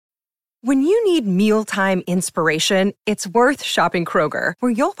When you need mealtime inspiration, it's worth shopping Kroger,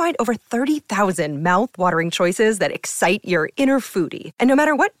 where you'll find over 30,000 mouth-watering choices that excite your inner foodie. And no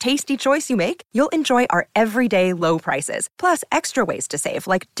matter what tasty choice you make, you'll enjoy our everyday low prices, plus extra ways to save,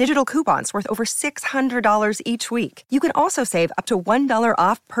 like digital coupons worth over $600 each week. You can also save up to $1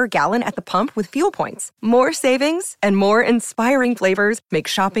 off per gallon at the pump with fuel points. More savings and more inspiring flavors make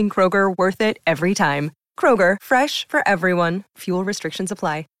shopping Kroger worth it every time. Kroger, fresh for everyone. Fuel restrictions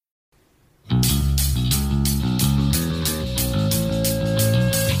apply.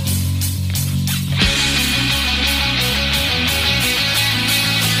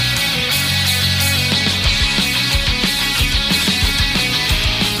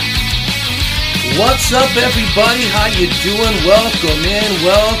 What's up, everybody? How you doing? Welcome in.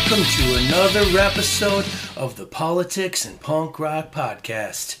 Welcome to another episode of the Politics and Punk Rock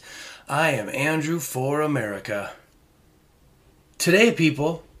Podcast. I am Andrew for America. Today,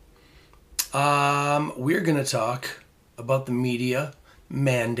 people, we're going to talk about the media,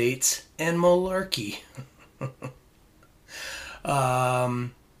 mandates, and malarkey.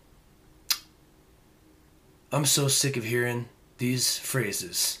 I'm so sick of hearing these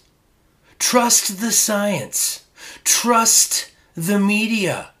phrases. Trust the science. Trust the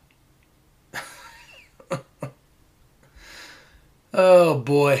media. Oh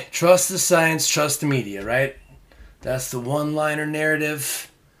boy. Trust the science, trust the media, right? That's the one-liner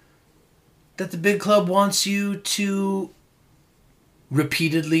narrative that the big club wants you to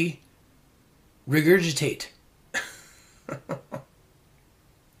repeatedly regurgitate.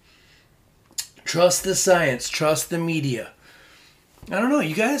 Trust the science, trust the media. I don't know,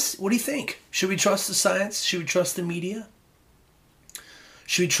 you guys, what do you think? Should we trust the science? Should we trust the media?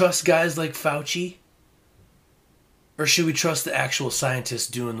 Should we trust guys like Fauci? Or should we trust the actual scientists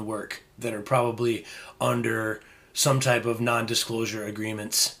doing the work that are probably under some type of non-disclosure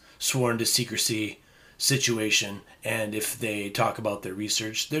agreements, sworn to secrecy situation, and if they talk about their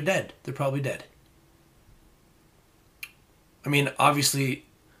research, they're dead. They're probably dead. I mean, obviously,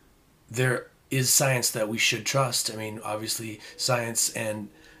 there is science that we should trust. I mean, obviously, science and,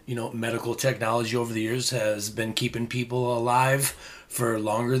 medical technology over the years has been keeping people alive for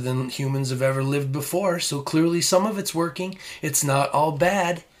longer than humans have ever lived before. So clearly some of it's working. It's not all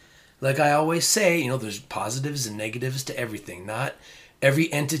bad. Like I always say, there's positives and negatives to everything. Not every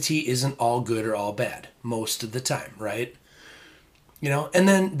entity isn't all good or all bad most of the time, right? And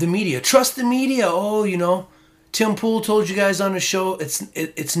then the media. Trust the media. Oh, Tim Pool told you guys on the show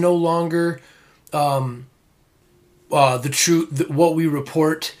it's no longer the truth, what we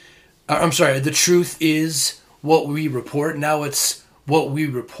report. The truth is what we report. Now it's what we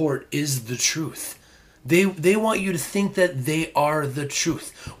report is the truth. They want you to think that they are the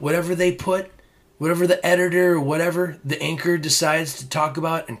truth. Whatever they put, whatever the editor or whatever the anchor decides to talk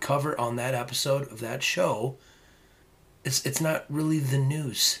about and cover on that episode of that show, it's not really the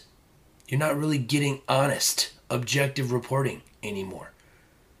news. You're not really getting honest, objective reporting anymore.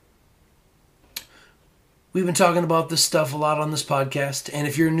 We've been talking about this stuff a lot on this podcast, and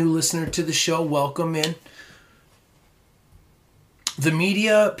if you're a new listener to the show, welcome in. The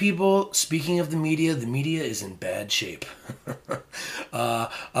media, people, speaking of the media is in bad shape. I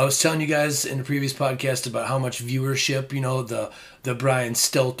was telling you guys in the previous podcast about how much viewership, the Brian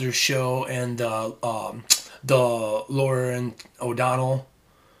Stelter show and the Lauren O'Donnell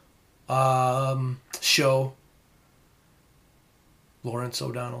show. Lawrence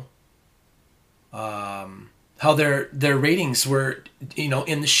O'Donnell. How their ratings were, in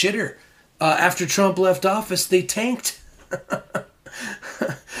the shitter. After Trump left office, they tanked.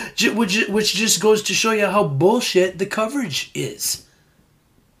 Which just goes to show you how bullshit the coverage is.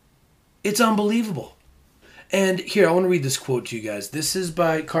 It's unbelievable. And here, I want to read this quote to you guys. This is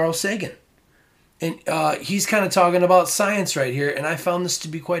by Carl Sagan. And he's kind of talking about science right here, and I found this to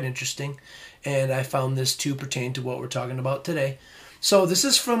be quite interesting. And I found this to pertain to what we're talking about today. So this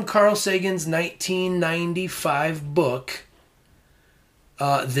is from Carl Sagan's 1995 book,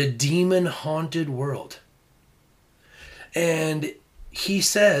 The Demon Haunted World. And he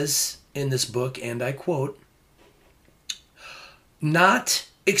says in this book, and I quote, "Not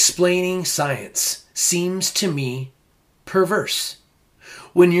explaining science seems to me perverse.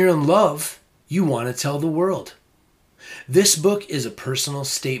 When you're in love, you want to tell the world. This book is a personal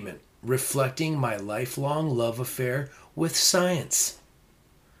statement reflecting my lifelong love affair with science."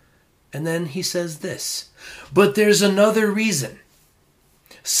 And then he says this, "But there's another reason.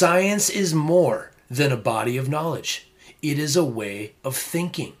 Science is more than a body of knowledge. It is a way of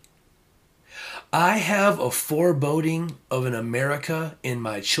thinking. I have a foreboding of an America in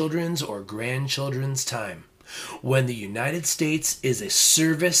my children's or grandchildren's time, when the United States is a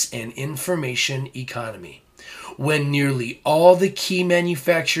service and information economy, when nearly all the key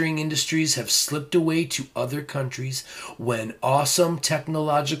manufacturing industries have slipped away to other countries, when awesome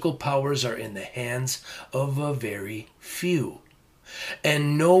technological powers are in the hands of a very few,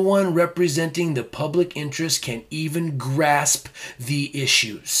 and no one representing the public interest can even grasp the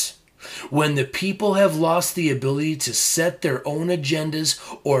issues. When the people have lost the ability to set their own agendas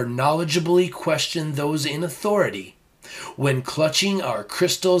or knowledgeably question those in authority, when clutching our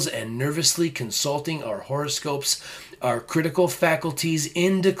crystals and nervously consulting our horoscopes, our critical faculties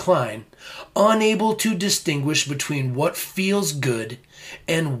in decline, unable to distinguish between what feels good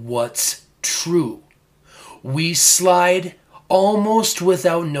and what's true, we slide almost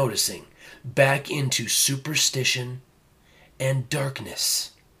without noticing back into superstition and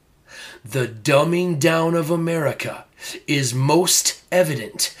darkness. The dumbing down of America is most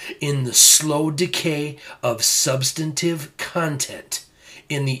evident in the slow decay of substantive content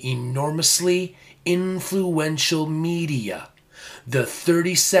in the enormously influential media. The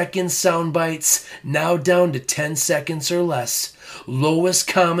 30-second sound bites, now down to 10 seconds or less, lowest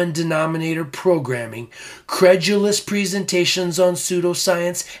common denominator programming, credulous presentations on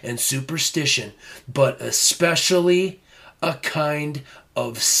pseudoscience and superstition, but especially a kind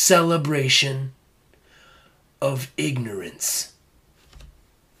of celebration of ignorance.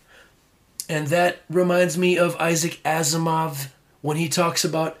 And that reminds me of Isaac Asimov when he talks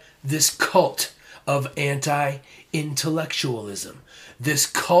about this cult of anti-intellectualism. This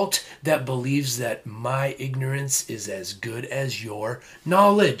cult that believes that my ignorance is as good as your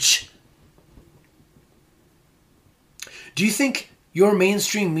knowledge. Do you think your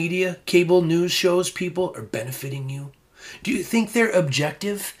mainstream media, cable news shows people are benefiting you? Do you think they're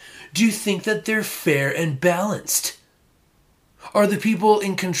objective? Do you think that they're fair and balanced? Are the people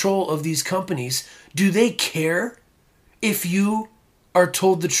in control of these companies, do they care if you are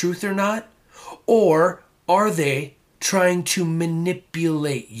told the truth or not? Or are they trying to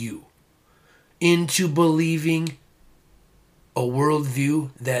manipulate you into believing a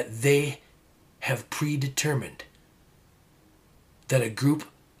worldview that they have predetermined? That a group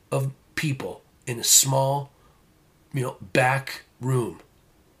of people in a small, back room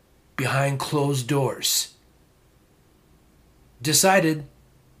behind closed doors decided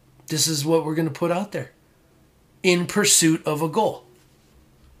this is what we're going to put out there in pursuit of a goal.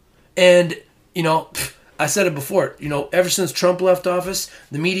 And, I said it before, ever since Trump left office,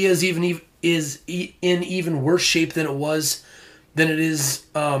 the media is in even worse shape than it is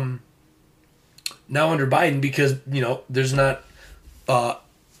now under Biden, because, there's not,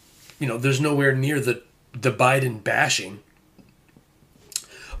 there's nowhere near the Biden bashing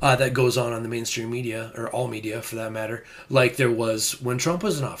that goes on the mainstream media, or all media for that matter, like there was when Trump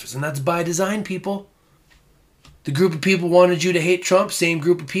was in office. And that's by design, people. The group of people wanted you to hate Trump, same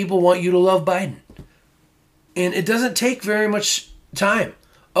group of people want you to love Biden. And it doesn't take very much time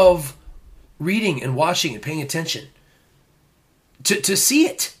of reading and watching and paying attention to see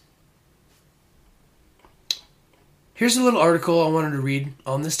it. Here's a little article I wanted to read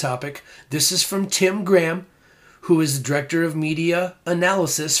on this topic. This is from Tim Graham, who is the Director of Media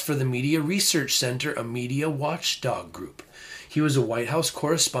Analysis for the Media Research Center, a media watchdog group. He was a White House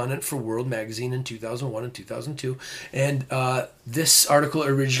correspondent for World Magazine in 2001 and 2002. And this article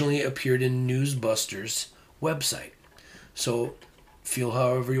originally appeared in Newsbusters' website. So feel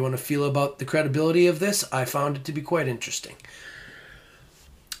however you want to feel about the credibility of this. I found it to be quite interesting.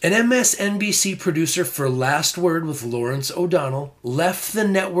 An MSNBC producer for Last Word with Lawrence O'Donnell left the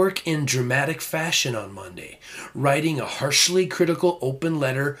network in dramatic fashion on Monday, writing a harshly critical open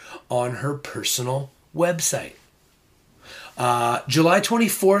letter on her personal website. July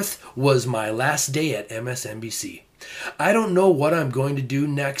 24th was my last day at MSNBC. I don't know what I'm going to do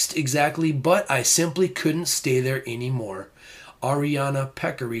next exactly, but I simply couldn't stay there anymore, Ariana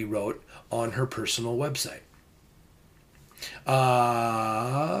Peccary wrote on her personal website.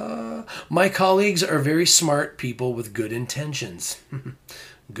 My colleagues are very smart people with good intentions.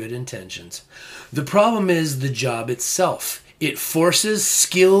 Good intentions. The problem is the job itself. It forces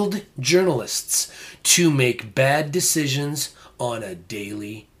skilled journalists to make bad decisions on a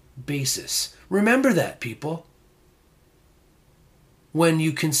daily basis. Remember that, people, when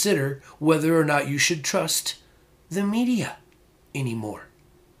you consider whether or not you should trust the media anymore.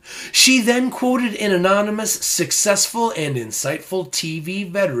 She then quoted an anonymous, successful, and insightful TV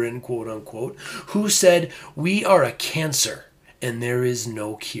veteran, quote unquote, who said, "We are a cancer and there is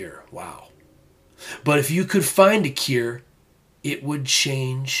no cure." Wow. But if you could find a cure, it would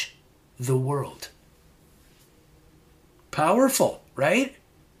change the world. Powerful, right?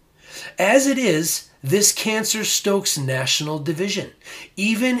 As it is, This cancer stokes national division.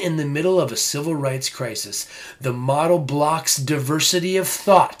 Even in the middle of a civil rights crisis, the model blocks diversity of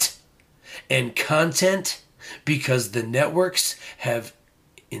thought and content because the networks have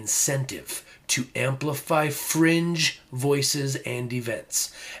incentive to amplify fringe voices and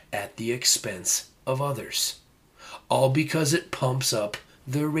events at the expense of others. All because it pumps up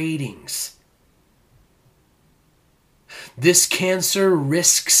the ratings. This cancer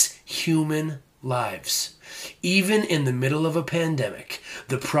risks human lives. Even in the middle of a pandemic,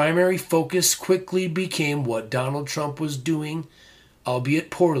 the primary focus quickly became what Donald Trump was doing, albeit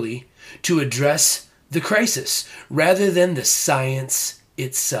poorly, to address the crisis rather than the science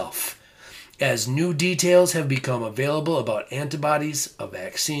itself. As new details have become available about antibodies, a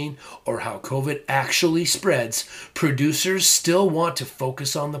vaccine, or how COVID actually spreads, producers still want to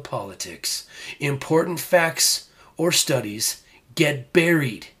focus on the politics. Important facts or studies get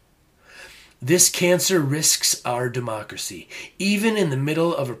buried. This cancer risks our democracy. Even in the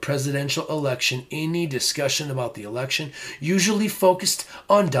middle of a presidential election, any discussion about the election usually focused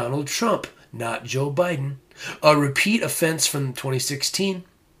on Donald Trump, not Joe Biden. A repeat offense from 2016.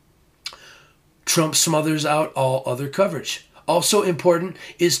 Trump smothers out all other coverage. Also important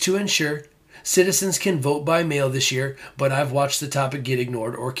is to ensure citizens can vote by mail this year, but I've watched the topic get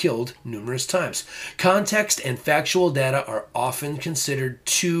ignored or killed numerous times. Context and factual data are often considered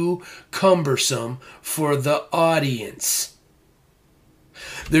too cumbersome for the audience.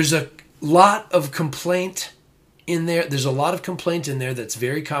 There's a lot of complaint in there. There's a lot of complaint in there that's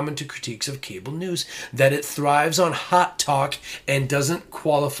very common to critiques of cable news, that it thrives on hot talk and doesn't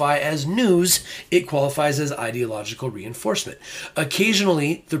qualify as news. It qualifies as ideological reinforcement.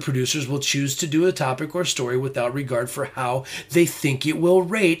 Occasionally, the producers will choose to do a topic or story without regard for how they think it will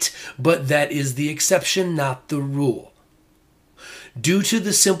rate, but that is the exception, not the rule. Due to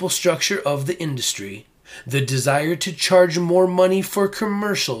the simple structure of the industry, the desire to charge more money for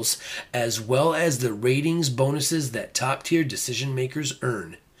commercials, as well as the ratings bonuses that top-tier decision makers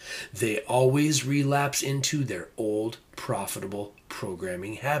earn, they always relapse into their old profitable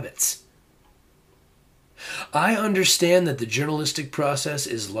programming habits. I understand that the journalistic process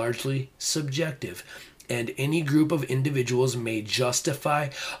is largely subjective, and any group of individuals may justify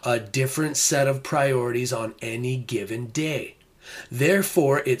a different set of priorities on any given day.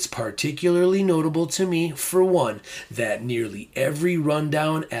 Therefore, it's particularly notable to me, for one, that nearly every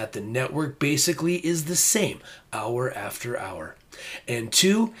rundown at the network basically is the same, hour after hour. And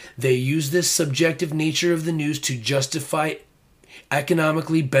two, they use this subjective nature of the news to justify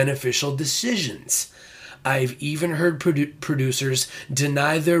economically beneficial decisions. I've even heard producers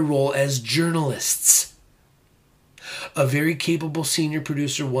deny their role as journalists. A very capable senior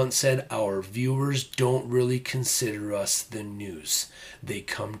producer once said, "Our viewers don't really consider us the news. They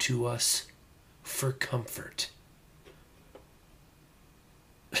come to us for comfort."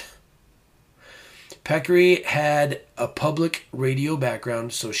 Peccary had a public radio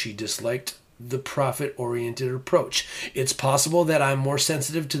background, so she disliked the profit-oriented approach. It's possible that I'm more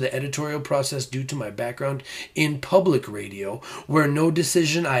sensitive to the editorial process due to my background in public radio, where no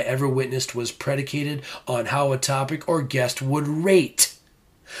decision I ever witnessed was predicated on how a topic or guest would rate.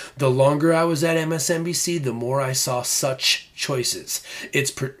 The longer I was at MSNBC, the more I saw such choices.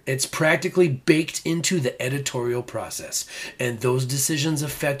 It's practically baked into the editorial process, and those decisions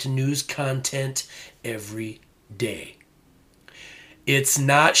affect news content every day. It's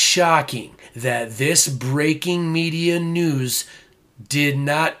not shocking that this breaking media news did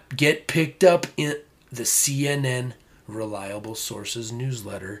not get picked up in the CNN Reliable Sources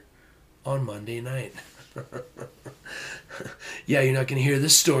newsletter on Monday night. Yeah, you're not going to hear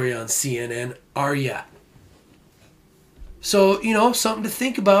this story on CNN, are ya? So, something to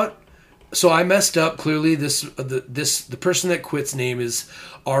think about. So I messed up. Clearly, the person that quit's name is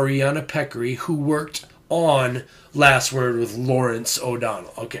Ariana Peccary, who worked on Last Word with Lawrence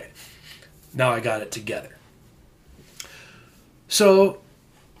O'Donnell. Okay, now I got it together. So,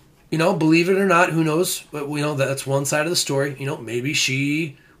 believe it or not, who knows? But that's one side of the story. Maybe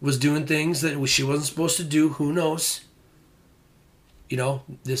she was doing things that she wasn't supposed to do. Who knows?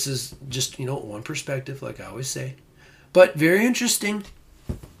 This is just, one perspective, like I always say. But very interesting.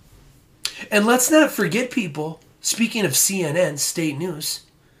 And let's not forget, people, speaking of CNN, state news,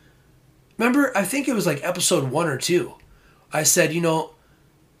 remember, I think it was like episode 1 or 2, I said,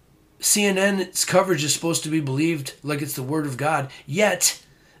 CNN's coverage is supposed to be believed like it's the word of God, yet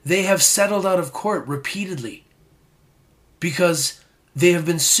they have settled out of court repeatedly because they have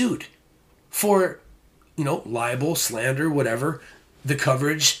been sued for, libel, slander, whatever, the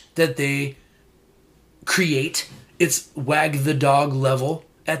coverage that they create. It's wag the dog level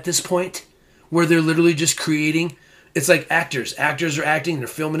at this point, where they're literally just creating. It's like actors. Actors are acting, they're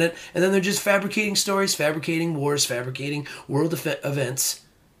filming it, and then they're just fabricating stories, fabricating wars, fabricating world events.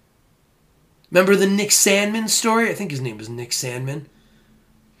 Remember the Nick Sandman story? I think his name was Nick Sandman.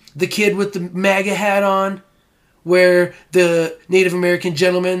 The kid with the MAGA hat on, where the Native American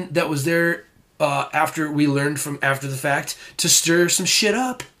gentleman that was there after we learned from after the fact to stir some shit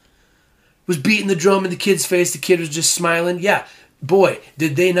up was beating the drum in the kid's face. The kid was just smiling. Yeah, boy,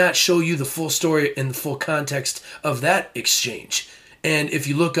 did they not show you the full story and the full context of that exchange. And if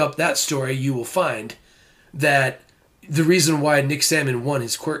you look up that story, you will find that the reason why Nick Sandman won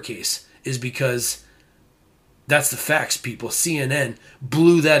his court case is because that's the facts, people. CNN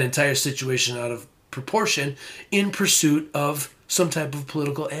blew that entire situation out of proportion in pursuit of some type of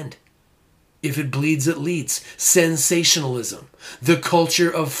political end. If it bleeds, it leads. Sensationalism, the culture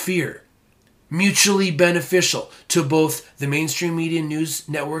of fear, mutually beneficial to both the mainstream media news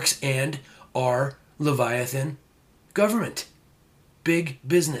networks and our Leviathan government. Big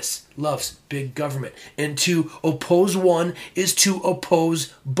business loves big government. And to oppose one is to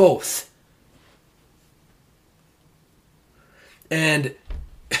oppose both. And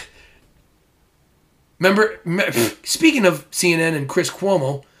remember, speaking of CNN and Chris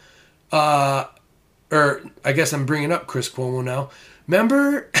Cuomo, or I guess I'm bringing up Chris Cuomo now.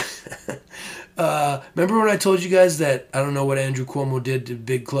 Remember when I told you guys that I don't know what Andrew Cuomo did to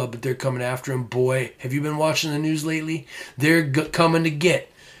Big Club, but they're coming after him? Boy, have you been watching the news lately? They're coming to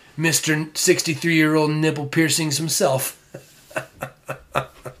get Mr. 63-year-old nipple piercings himself.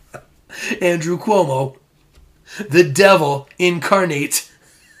 Andrew Cuomo, the devil incarnate.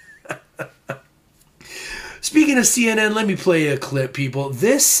 Speaking of CNN, let me play a clip, people.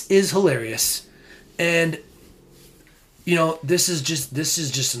 This is hilarious. And you know, this is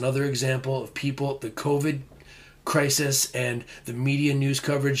just another example of people, the COVID crisis and the media news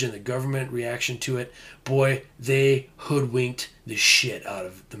coverage and the government reaction to it. Boy, they hoodwinked the shit out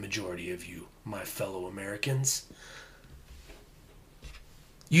of the majority of you, my fellow Americans.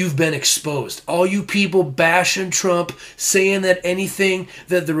 You've been exposed. All you people bashing Trump, saying that anything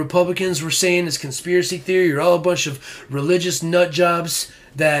that the Republicans were saying is conspiracy theory, you're all a bunch of religious nut jobs,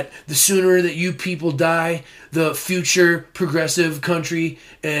 that the sooner that you people die, the future progressive country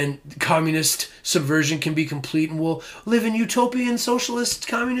and communist subversion can be complete, and we'll live in utopian socialist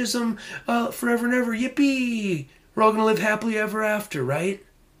communism forever and ever. Yippee! We're all going to live happily ever after, right?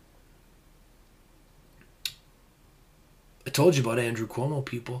 I told you about Andrew Cuomo,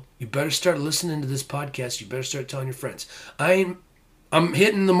 people. You better start listening to this podcast. You better start telling your friends. I'm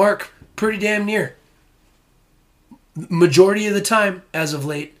hitting the mark pretty damn near. Majority of the time, as of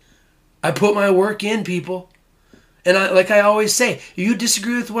late, I put my work in, people. And like I always say, if you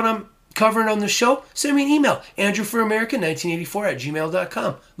disagree with what I'm covering on the show, send me an email.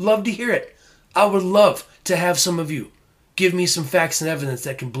 andrewforamerica1984@gmail.com. Love to hear it. I would love to have some of you give me some facts and evidence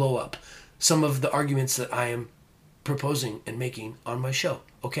that can blow up some of the arguments that I am proposing and making on my show,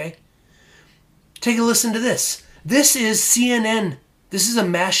 okay? Take a listen to this. This is CNN. This is a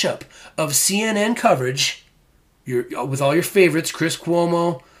mashup of CNN coverage with all your favorites, Chris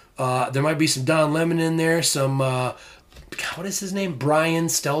Cuomo. There might be some Don Lemon in there, some, what is his name? Brian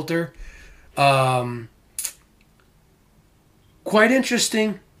Stelter. Quite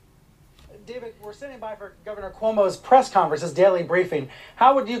interesting. David, we're sitting by for Governor Cuomo's press conference, his daily briefing.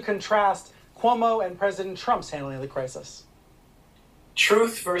 How would you contrast Cuomo and President Trump's handling of the crisis?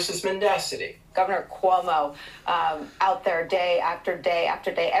 Truth versus mendacity. Governor Cuomo out there day after day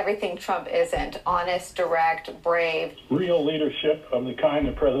after day, everything Trump isn't. Honest, direct, brave. Real leadership of the kind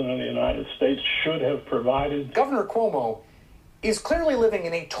the President of the United States should have provided. Governor Cuomo is clearly living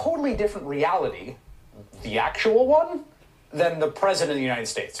in a totally different reality, the actual one, than the President of the United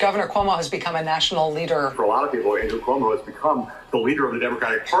States. Governor Cuomo has become a national leader. For a lot of people, Andrew Cuomo has become the leader of the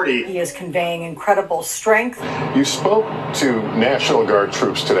Democratic Party. He is conveying incredible strength. You spoke to National Guard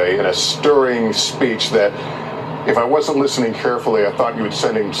troops today in a stirring speech that, if I wasn't listening carefully, I thought you were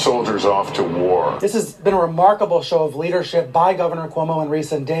sending soldiers off to war. This has been a remarkable show of leadership by Governor Cuomo in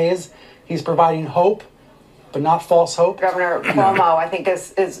recent days. He's providing hope, but not false hope. Governor Cuomo, I think,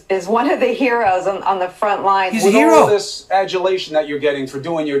 is one of the heroes on the front lines. He's a hero. All this adulation that you're getting for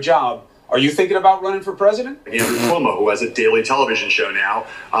doing your job, are you thinking about running for president? Andrew Cuomo, who has a daily television show now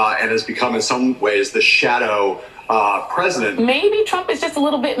and has become in some ways the shadow president. Maybe Trump is just a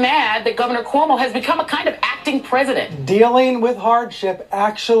little bit mad that Governor Cuomo has become a kind of acting president. Dealing with hardship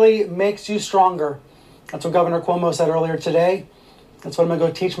actually makes you stronger. That's what Governor Cuomo said earlier today. That's what I'm going to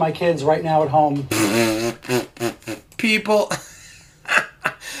go teach my kids right now at home. People,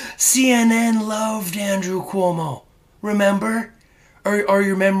 CNN loved Andrew Cuomo. Remember? Or are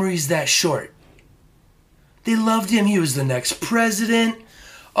your memories that short? They loved him. He was the next president.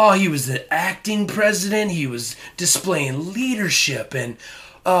 Oh, he was the acting president. He was displaying leadership and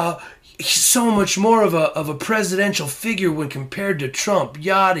he's so much more of a presidential figure when compared to Trump.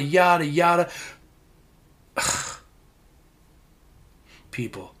 Yada, yada, yada. Ugh.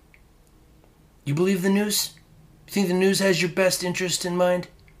 People, you believe the news? You think the news has your best interest in mind?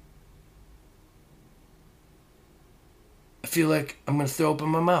 I feel like I'm going to throw up in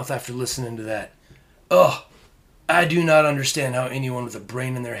my mouth after listening to that. Ugh. I do not understand how anyone with a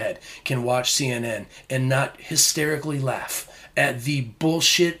brain in their head can watch CNN and not hysterically laugh at the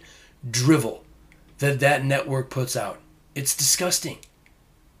bullshit drivel that network puts out. It's disgusting.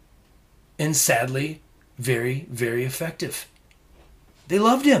 And sadly, very, very effective. They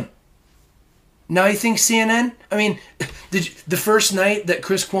loved him. Now you think CNN? I mean, the first night that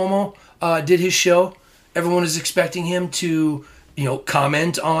Chris Cuomo did his show, everyone was expecting him to,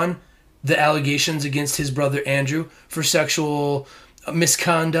 comment on the allegations against his brother Andrew for sexual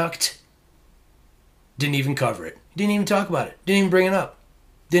misconduct. Didn't even cover it. Didn't even talk about it. Didn't even bring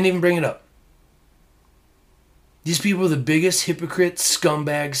it up. These people are the biggest hypocrite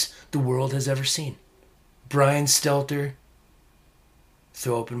scumbags the world has ever seen. Brian Stelter,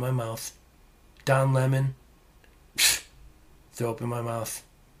 throw up in my mouth. Don Lemon, throw up in my mouth.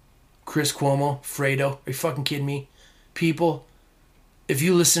 Chris Cuomo, Fredo, are you fucking kidding me? People, if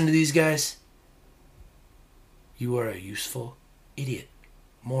you listen to these guys, you are a useful idiot,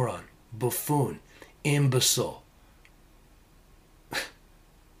 moron, buffoon, imbecile,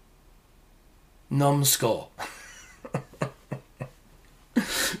 numbskull.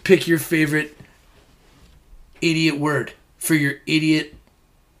 Pick your favorite idiot word for your idiot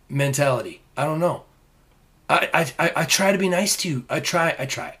mentality. I don't know. I try to be nice to you. I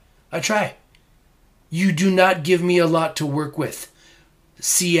try. You do not give me a lot to work with.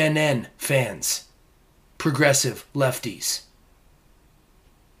 CNN fans, progressive lefties.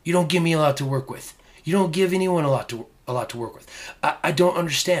 You don't give me a lot to work with. You don't give anyone a lot to work with. I don't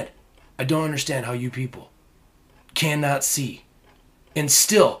understand. I don't understand how you people cannot see and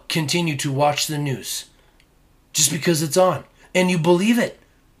still continue to watch the news just because it's on and you believe it.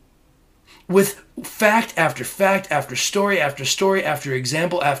 With fact after fact, after story, after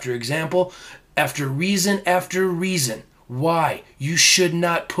example, after reason after reason, why you should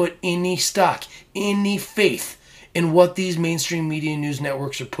not put any stock, any faith in what these mainstream media news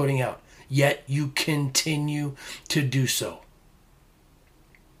networks are putting out. Yet you continue to do so.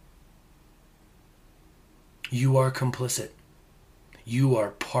 You are complicit. You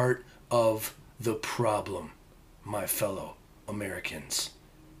are part of the problem, my fellow Americans.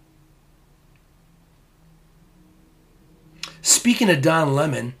 Speaking of Don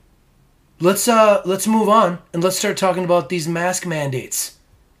Lemon, let's move on and let's start talking about these mask mandates.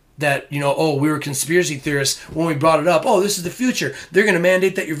 That, we were conspiracy theorists when we brought it up. Oh, this is the future. They're going to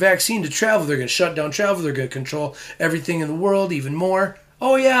mandate that you're vaccinated to travel. They're going to shut down travel. They're going to control everything in the world even more.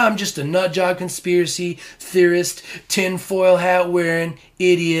 Oh yeah, I'm just a nut job conspiracy theorist, tinfoil hat wearing,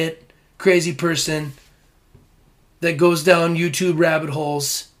 idiot, crazy person that goes down YouTube rabbit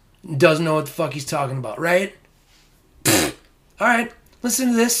holes and doesn't know what the fuck he's talking about, right? All right, listen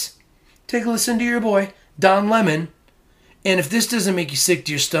to this. Take a listen to your boy, Don Lemon. And if this doesn't make you sick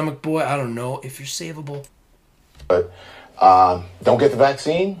to your stomach, boy, I don't know if you're savable. But don't get the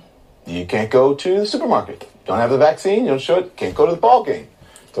vaccine, you can't go to the supermarket. Don't have the vaccine, can't go to the ball game.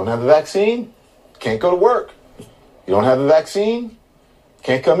 Don't have the vaccine, can't go to work. You don't have the vaccine,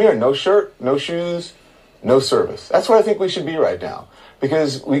 can't come here. No shirt, no shoes, no service. That's where I think we should be right now.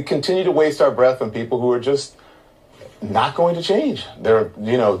 Because we continue to waste our breath on people who are just not going to change. They're,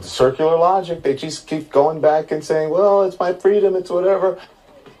 circular logic. They just keep going back and saying, well, it's my freedom, it's whatever.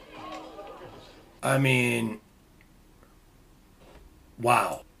 I mean,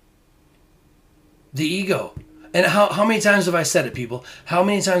 wow. The ego. And how many times have I said it, people? How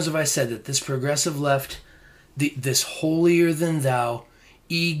many times have I said that this progressive left, this holier than thou,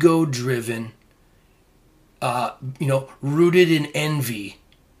 ego-driven, rooted in envy,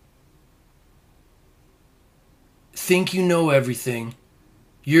 think you know everything.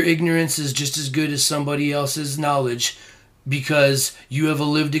 Your ignorance is just as good as somebody else's knowledge because you have a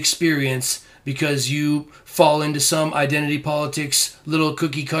lived experience, because you fall into some identity politics, little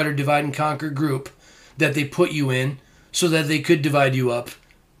cookie cutter divide and conquer group that they put you in so that they could divide you up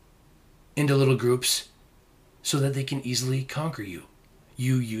into little groups so that they can easily conquer you.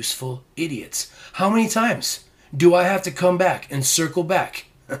 You useful idiots. How many times do I have to come back and circle back?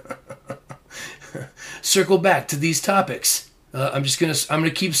 Circle back to these topics. I'm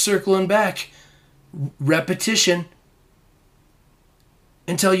gonna keep circling back. Repetition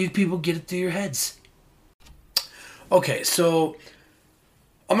until you people get it through your heads. Okay, so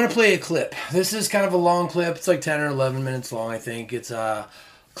I'm going to play a clip. This is kind of a long clip. It's like 10 or 11 minutes long, I think. It's a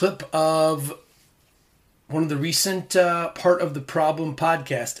clip of one of the recent Part of the Problem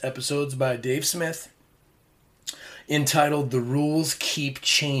podcast episodes by Dave Smith entitled The Rules Keep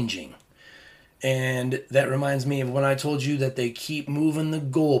Changing. And that reminds me of when I told you that they keep moving the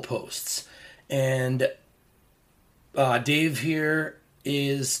goalposts. And Dave here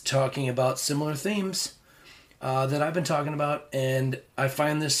is talking about similar themes that I've been talking about, and I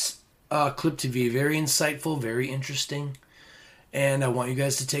find this clip to be very insightful, very interesting, and I want you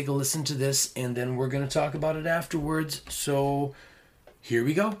guys to take a listen to this, and then we're going to talk about it afterwards. So here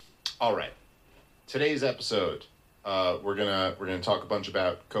we go. All right, today's episode, we're gonna talk a bunch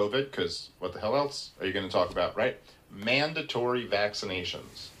about COVID, because what the hell else are you going to talk about, right? Mandatory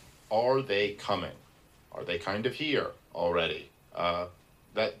vaccinations. Are they coming? Are they kind of here already?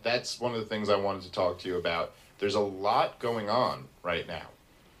 That's one of the things I wanted to talk to you about. There's a lot going on right now.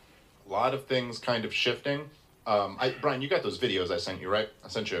 A lot of things kind of shifting. Brian, you got those videos I sent you, right? I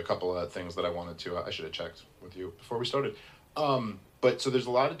sent you a couple of things that I wanted to, I should have checked with you before we started. But so there's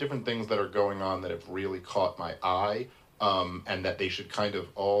a lot of different things that are going on that have really caught my eye, and that they should kind of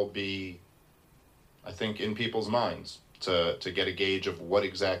all be, I think, in people's minds to get a gauge of what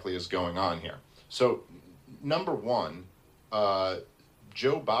exactly is going on here. So, number one,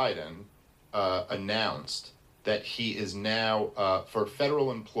 Joe Biden announced that he is now, for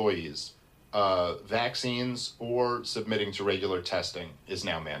federal employees, vaccines or submitting to regular testing is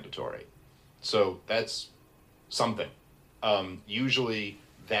now mandatory. So that's something. Usually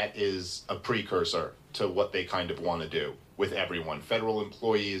that is a precursor to what they kind of want to do with everyone. Federal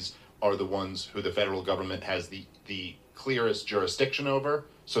employees are the ones who the federal government has the clearest jurisdiction over,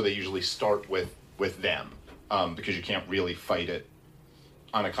 so they usually start with them, because you can't really fight it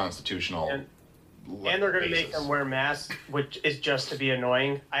on a constitutional and they're going to make them wear masks, which is just to be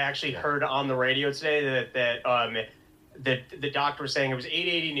annoying. I actually heard on the radio today that the doctor was saying, it was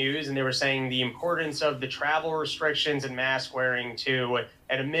 880 News, and they were saying the importance of the travel restrictions and mask wearing to,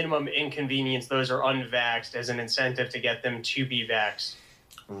 at a minimum, inconvenience those are unvaxxed as an incentive to get them to be vaxxed.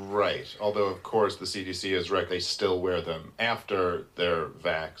 Right. Although, of course, the CDC is right. They still wear them after they're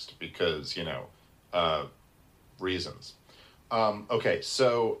vaxxed because, reasons. Okay,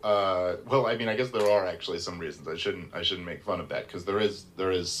 so, well, I mean, I guess there are actually some reasons. I shouldn't make fun of that, because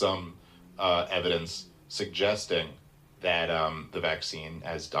there is some evidence suggesting that the vaccine,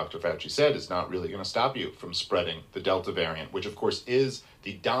 as Dr. Fauci said, is not really going to stop you from spreading the Delta variant, which, of course, is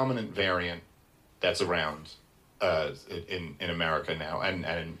the dominant variant that's around in America now, and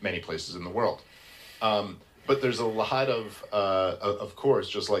in many places in the world. But there's a lot of course,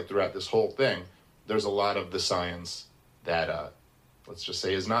 just like throughout this whole thing, there's a lot of the science that, let's just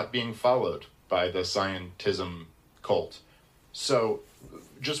say, is not being followed by the scientism cult. So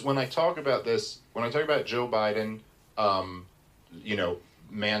just when I talk about this, when I talk about Joe Biden,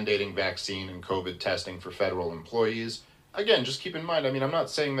 mandating vaccine and COVID testing for federal employees, again, just keep in mind, I mean, I'm not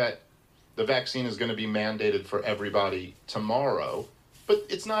saying that the vaccine is going to be mandated for everybody tomorrow, but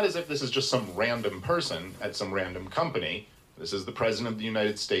it's not as if this is just some random person at some random company. This is the President of the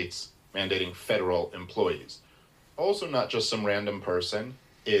United States mandating federal employees. Also not just some random person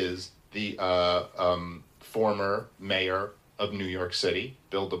is the former mayor of New York City,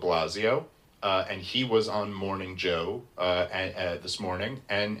 Bill de Blasio, and he was on Morning Joe this morning,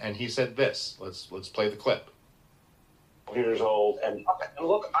 and he said this. Let's play the clip. Years old, and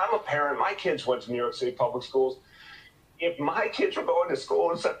look, I'm a parent. My kids went to New York City public schools. If my kids were going to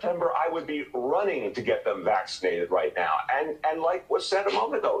school in September, I would be running to get them vaccinated right now. And like was said a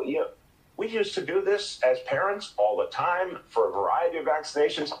moment ago, we used to do this as parents all the time for a variety of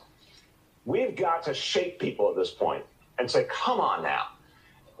vaccinations. We've got to shake people at this point and say, come on now.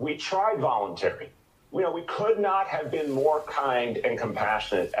 We tried voluntary. We could not have been more kind and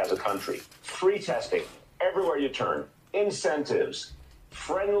compassionate as a country. Free testing everywhere you turn. Incentives,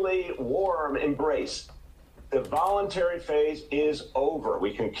 friendly, warm embrace. The voluntary phase is over.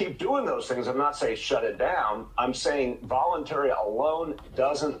 We can keep doing those things. I'm not saying shut it down. I'm saying voluntary alone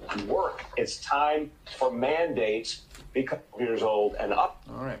doesn't work. It's time for mandates because years old and up.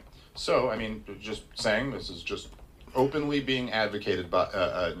 All right. So, I mean, just saying this is just openly being advocated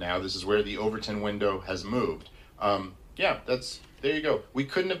by now. This is where the Overton window has moved. There you go. We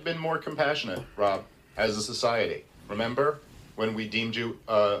couldn't have been more compassionate, Rob, as a society. Remember when we deemed you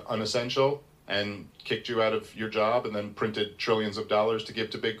unessential and kicked you out of your job and then printed trillions of dollars to give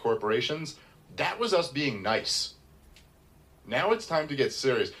to big corporations? That was us being nice. Now it's time to get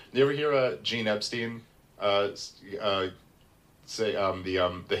serious. You ever hear Gene Epstein say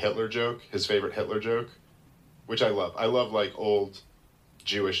the Hitler joke, his favorite Hitler joke? which I love. I love like old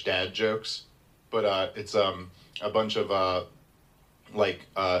Jewish dad jokes, but it's a bunch of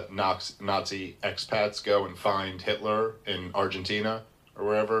Nazi expats go and find Hitler in Argentina or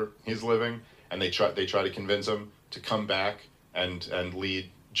wherever he's living, and they try to convince him to come back and lead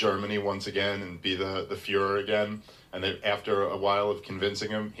Germany once again and be the Fuhrer again. And then after a while of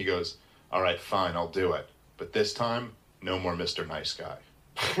convincing him, he goes, "All right, fine, I'll do it. But this time, no more Mr. Nice Guy."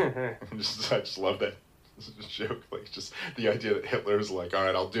 I just love that joke. Like, just the idea that Hitler's like, "All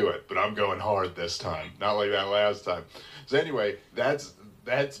right, I'll do it, but I'm going hard this time. Not like that last time." So anyway, that's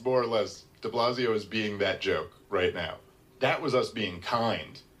more or less de Blasio is being that joke right now. That was us being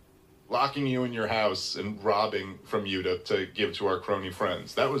kind. Locking you in your house and robbing from you to give to our crony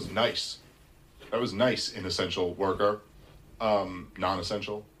friends. That was nice. That was nice, inessential worker.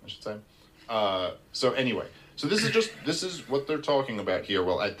 Non-essential, I should say. So anyway, so this is what they're talking about here.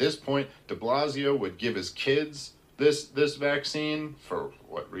 Well, at this point, de Blasio would give his kids this vaccine for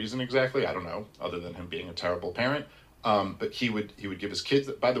what reason exactly? I don't know, other than him being a terrible parent. But he would give his kids.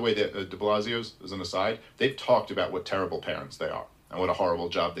 By the way, the de Blasio's, as an aside, they've talked about what terrible parents they are and what a horrible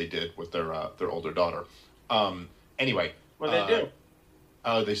job they did with their older daughter. Anyway, what did they do?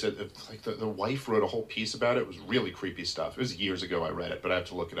 They said like the wife wrote a whole piece about it. It was really creepy stuff. It was years ago I read it, but I have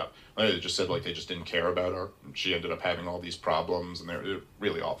to look it up. It just said like they just didn't care about her. And she ended up having all these problems, and they're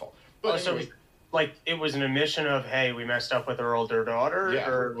really awful. But anyway, so like it was an admission of, hey, we messed up with our older daughter.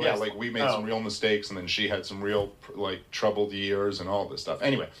 Yeah, like we made some real mistakes, and then she had some real like troubled years and all this stuff.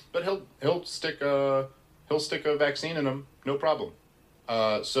 Anyway, but he'll stick a vaccine in him, no problem.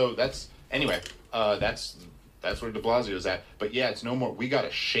 So that's where de Blasio is at. But yeah, it's no more. We got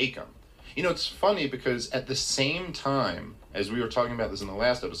to shake him. You know, it's funny because at the same time, as we were talking about this in the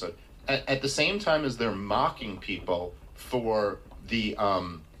last episode, at the same time as they're mocking people for the,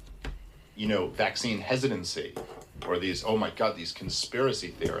 vaccine hesitancy or these, oh my God, these conspiracy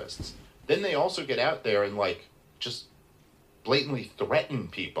theorists, then they also get out there and like just blatantly threaten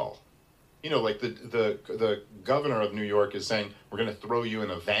people. You know, like the governor of New York is saying, we're going to throw you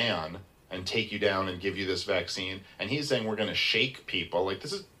in a van and take you down and give you this vaccine. And he's saying we're going to shake people. Like,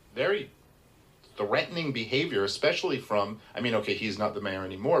 this is very threatening behavior, especially from, I mean, okay, he's not the mayor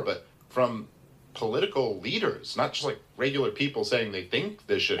anymore, but from political leaders, not just like regular people saying they think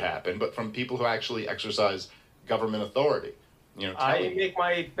this should happen, but from people who actually exercise government authority. You know, I make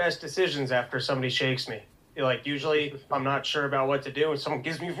my best decisions after somebody shakes me. Like, usually I'm not sure about what to do, and someone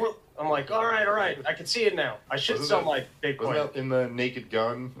gives me, I'm like, all right, I can see it now. I should sell my Bitcoin. Wasn't that in the Naked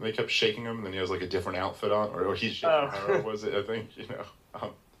Gun? They kept shaking him, and then he has like a different outfit on, or he's shaking her, was it? I think,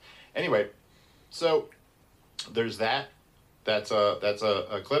 Anyway, so there's that. That's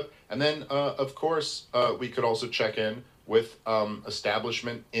a clip, and then of course we could also check in with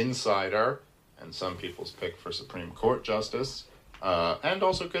establishment insider and some people's pick for Supreme Court justice, and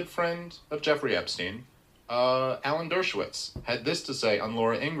also good friend of Jeffrey Epstein. Alan Dershowitz had this to say on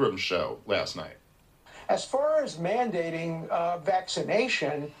Laura Ingram's show last night. As far as mandating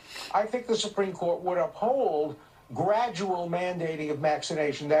vaccination, I think the Supreme Court would uphold gradual mandating of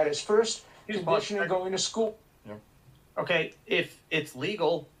vaccination. That is, first conditioning going to school. Yeah. Okay, if it's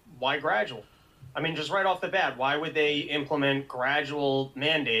legal, why gradual? I mean, just right off the bat, why would they implement gradual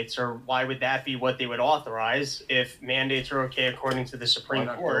mandates, or why would that be what they would authorize if mandates are okay according to the Supreme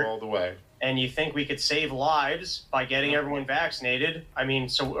Court? Why not go all the way? And you think we could save lives by getting everyone vaccinated? I mean,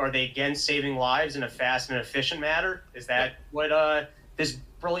 so are they against saving lives in a fast and efficient manner? Is that what this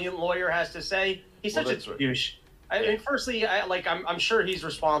brilliant lawyer has to say? He's such a douche. I mean, firstly, I'm sure he's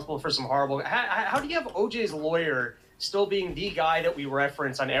responsible for some horrible. How do you have OJ's lawyer still being the guy that we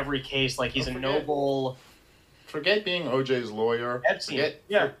reference on every case? Like he's a noble. Forget being OJ's lawyer. Epstein.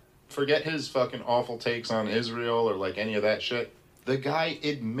 Forget his fucking awful takes on Israel or like any of that shit. The guy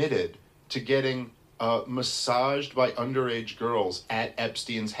admitted to getting massaged by underage girls at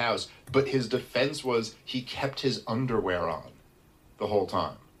Epstein's house, but his defense was he kept his underwear on the whole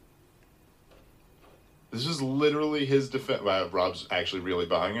time. This is literally his defense. Well, Rob's actually really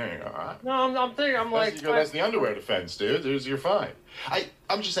buying it. No, I'm thinking, that's the underwear defense, dude. You're fine.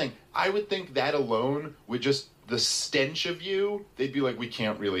 I'm just saying, I would think that alone, with just the stench of you, they'd be like, we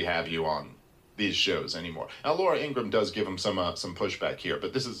can't really have you on these shows anymore. Now, Laura Ingram does give him some pushback here,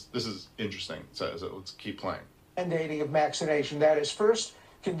 but this is interesting. So let's keep playing. Mandating of vaccination. That is, first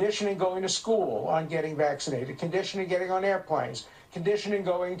conditioning going to school on getting vaccinated, conditioning getting on airplanes, conditioning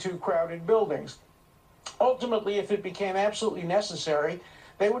going to crowded buildings. Ultimately, if it became absolutely necessary,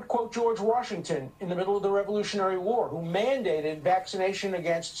 they would quote George Washington in the middle of the Revolutionary War, who mandated vaccination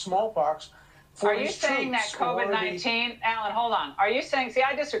against smallpox for his troops. Are you saying that COVID-19, Alan, hold on. Are you saying, see,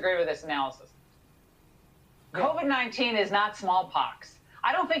 I disagree with this analysis. COVID-19 is not smallpox.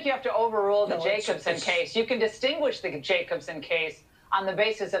 I don't think you have to overrule the Jacobson case. You can distinguish the Jacobson case on the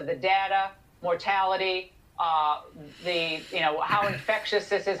basis of the data, mortality, how infectious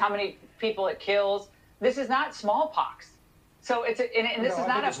this is, how many people it kills. This is not smallpox. So this is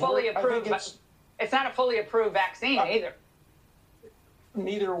not a fully approved. It's not a fully approved vaccine either.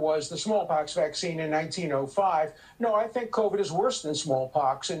 Neither was the smallpox vaccine in 1905. No, I think COVID is worse than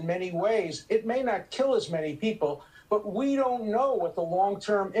smallpox in many ways. It may not kill as many people, but we don't know what the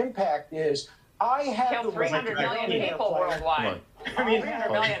long-term impact is. I have killed 300 million people worldwide. I mean,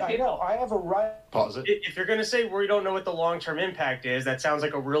 300 million people. I have a right. Pause it. If you're going to say we don't know what the long-term impact is, that sounds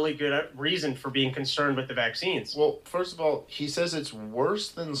like a really good reason for being concerned with the vaccines. Well, first of all, he says it's worse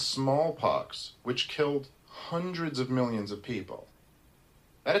than smallpox, which killed hundreds of millions of people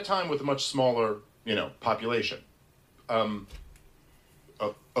at a time with a much smaller, population.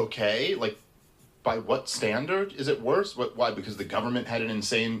 Okay, like, by what standard is it worse? Why? Because the government had an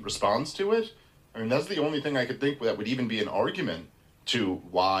insane response to it? I mean, that's the only thing I could think that would even be an argument to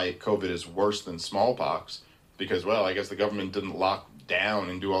why COVID is worse than smallpox. Because, well, I guess the government didn't lock down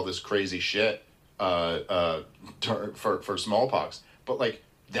and do all this crazy shit for smallpox. But, like,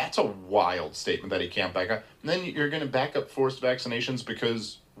 that's a wild statement that he can't back up. And then you're going to back up forced vaccinations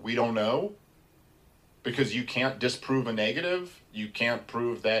because we don't know? Because you can't disprove a negative? You can't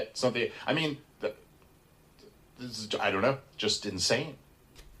prove that something... I mean, this is, I don't know, just insane.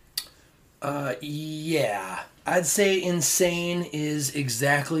 Yeah. I'd say insane is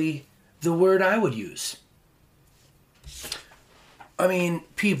exactly the word I would use. I mean,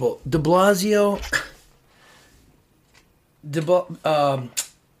 people, de Blasio...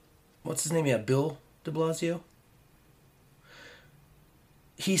 what's his name? Yeah, Bill de Blasio?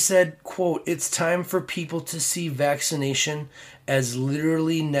 He said, quote, "It's time for people to see vaccination as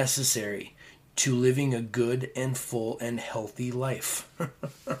literally necessary to living a good and full and healthy life."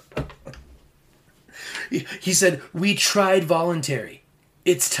 He said, "We tried voluntary.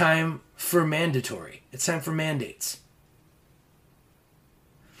 It's time for mandatory. It's time for mandates."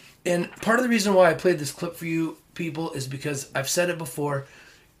 And part of the reason why I played this clip for you people is because I've said it before.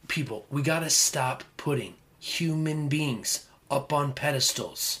 People, we got to stop putting human beings up on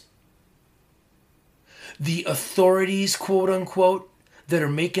pedestals. The authorities, quote unquote, that are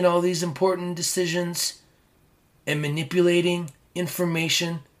making all these important decisions and manipulating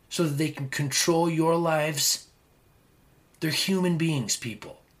information so that they can control your lives, they're human beings,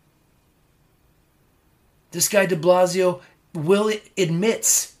 people. This guy de Blasio willingly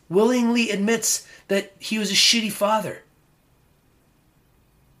admits that he was a shitty father.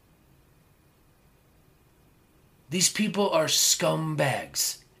 These people are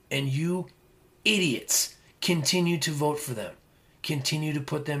scumbags, and you idiots continue to vote for them, continue to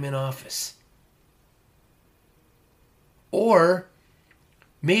put them in office. Or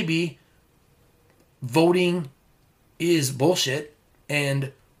maybe voting is bullshit,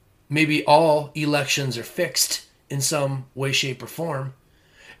 and maybe all elections are fixed in some way, shape, or form.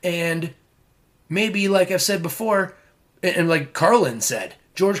 And maybe, like I've said before, and like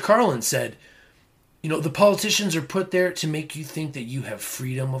George Carlin said, the politicians are put there to make you think that you have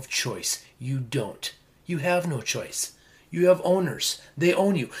freedom of choice. You don't. You have no choice. You have owners. They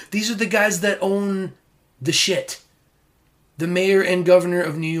own you. These are the guys that own the shit. The mayor and governor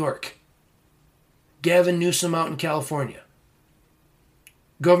of New York. Gavin Newsom out in California.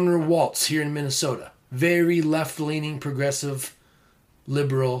 Governor Walz here in Minnesota. Very left-leaning, progressive,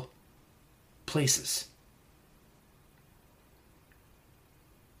 liberal places.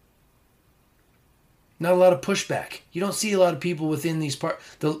 Not a lot of pushback. You don't see a lot of people within these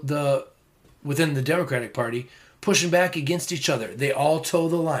within the Democratic Party pushing back against each other. They all toe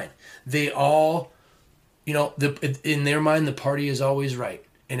the line. They all, in their mind, the party is always right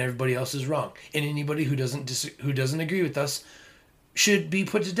and everybody else is wrong. And anybody who doesn't agree with us should be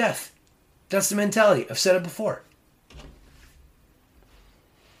put to death. That's the mentality. I've said it before.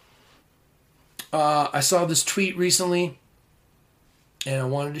 I saw this tweet recently, and I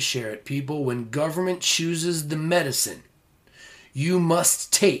wanted to share it. People, when government chooses the medicine you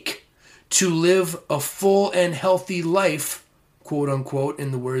must take to live a full and healthy life, quote unquote,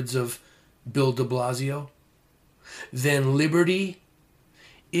 in the words of Bill de Blasio, then liberty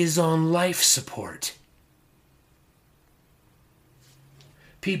is on life support.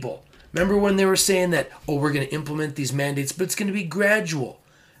 People, remember when they were saying that, we're going to implement these mandates, but it's going to be gradual.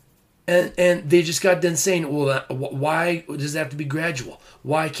 And they just got done saying, well, why does it have to be gradual?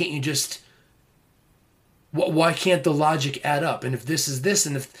 Why can't you just... Why can't the logic add up? And if this is this,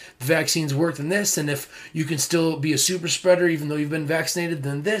 and if the vaccines work, then this, and if you can still be a super spreader even though you've been vaccinated,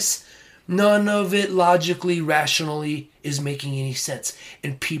 then this. None of it logically, rationally is making any sense.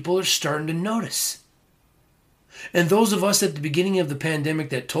 And people are starting to notice. And those of us at the beginning of the pandemic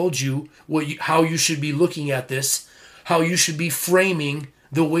that told you how you should be looking at this, how you should be framing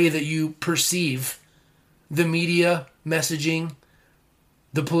the way that you perceive the media messaging,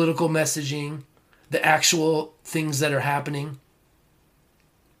 the political messaging, the actual things that are happening.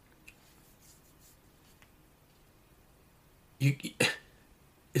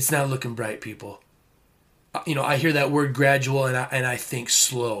 It's not looking bright, people. I hear that word gradual and I think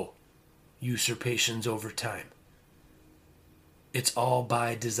slow usurpations over time. It's all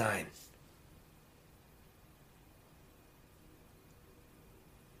by design.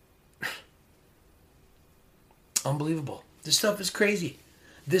 Unbelievable. This stuff is crazy.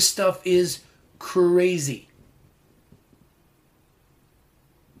 This stuff is crazy.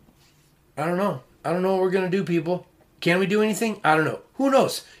 I don't know. I don't know what we're going to do, people. Can we do anything? I don't know. Who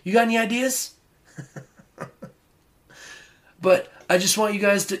knows? You got any ideas? But I just want you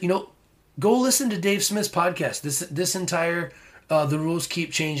guys to, go listen to Dave Smith's podcast. This entire The Rules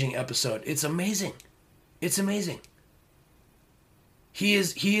Keep Changing episode. It's amazing. It's amazing. He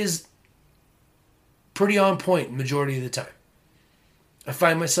is pretty on point majority of the time. I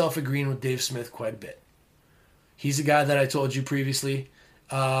find myself agreeing with Dave Smith quite a bit. He's a guy that I told you previously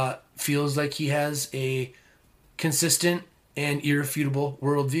feels like he has a consistent and irrefutable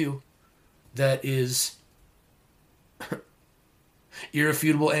worldview that is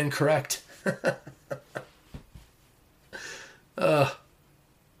irrefutable and correct. They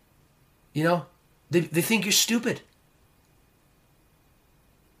think you're stupid.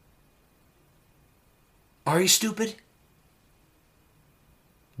 Are you stupid?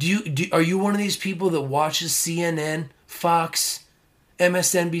 Are you one of these people that watches CNN, Fox,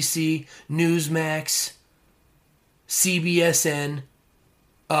 MSNBC, Newsmax, CBSN,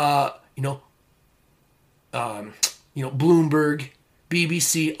 Bloomberg,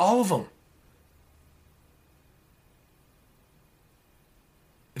 BBC, all of them?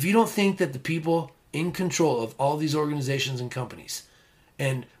 If you don't think that the people in control of all these organizations and companies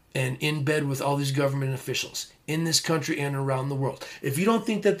and in bed with all these government officials in this country and around the world, if you don't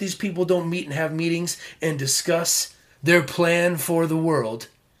think that these people don't meet and have meetings and discuss their plan for the world,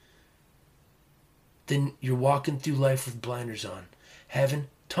 then you're walking through life with blinders on, having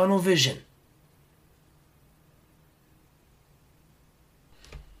tunnel vision.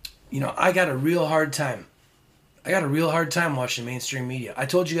 I got a real hard time watching mainstream media. I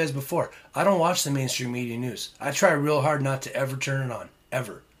told you guys before, I don't watch the mainstream media news. I try real hard not to ever turn it on,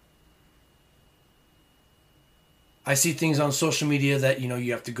 ever. I see things on social media that,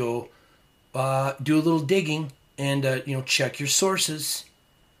 you have to go do a little digging and, check your sources.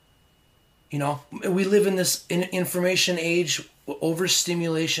 We live in this information age,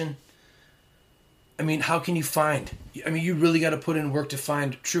 overstimulation. How can you find? You really got to put in work to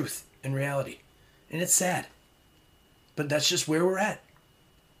find truth and reality. And it's sad. But that's just where we're at.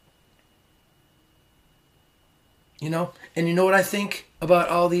 And you know what I think about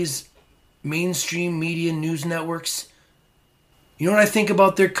all these mainstream media news networks? You know what I think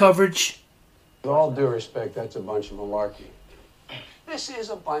about their coverage? With all due respect, that's a bunch of malarkey. This is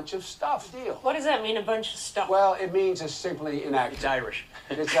a bunch of stuff, deal. What does that mean, a bunch of stuff? Well, it means it's simply inaccurate. It's Irish.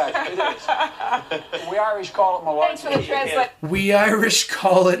 It's accurate. It is. We Irish call it malarkey. Thanks for the translation. We Irish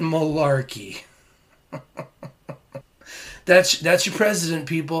call it malarkey. That's your president,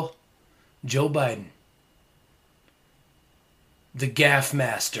 people. Joe Biden. The gaff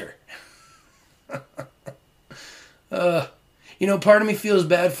master. Part of me feels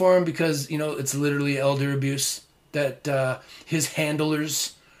bad for him because, it's literally elder abuse that his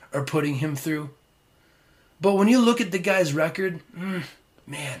handlers are putting him through. But when you look at the guy's record,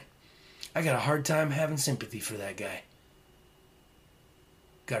 man, I got a hard time having sympathy for that guy.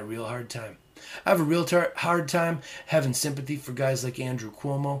 Got a real hard time. I have a real hard time having sympathy for guys like Andrew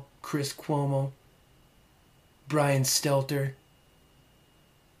Cuomo, Chris Cuomo, Brian Stelter,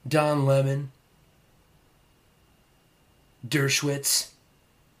 Don Lemon, Dershowitz.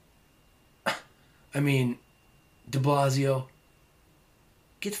 De Blasio.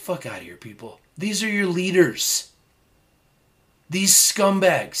 Get the fuck out of here, people. These are your leaders. These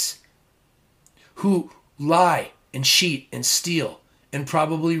scumbags who lie and cheat and steal and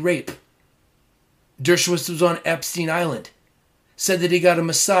probably rape. Dershowitz was on Epstein Island. Said that he got a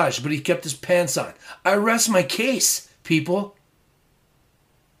massage, but he kept his pants on. I rest my case, people.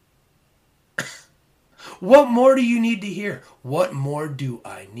 What more do you need to hear? What more do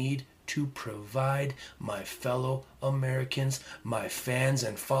I need to provide my fellow Americans, my fans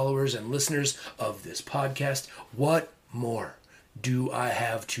and followers and listeners of this podcast? What more do I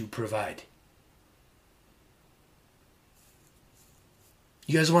have to provide?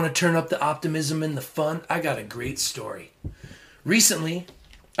 You guys want to turn up the optimism and the fun? I got a great story. Recently,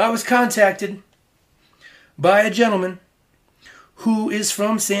 I was contacted by a gentleman who is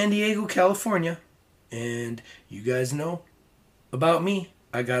from San Diego, California. And you guys know about me.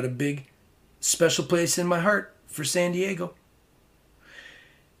 I got a big special place in my heart for San Diego.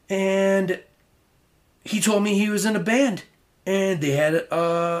 And he told me he was in a band. And they had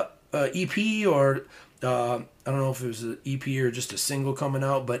a EP or I don't know if it was an EP or just a single coming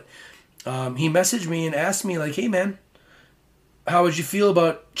out. But he messaged me and asked me like, hey man, how would you feel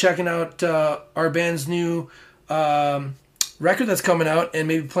about checking out our band's new record that's coming out and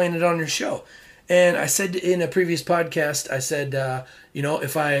maybe playing it on your show? And I said in a previous podcast, I said,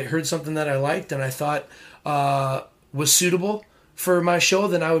 if I heard something that I liked and I thought was suitable for my show,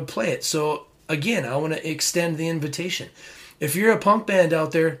 then I would play it. So again, I want to extend the invitation. If you're a punk band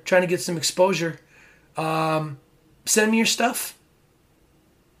out there trying to get some exposure, send me your stuff.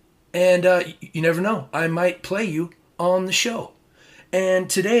 And you never know, I might play you on the show. And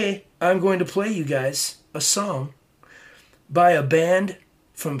today, I'm going to play you guys a song by a band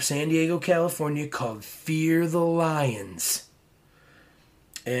from San Diego, California called Fear the Lions.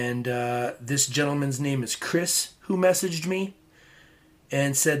 And this gentleman's name is Chris, who messaged me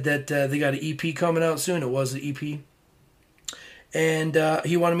and said that they got an EP coming out soon. It was an EP. And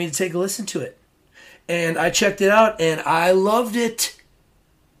he wanted me to take a listen to it. And I checked it out and I loved it.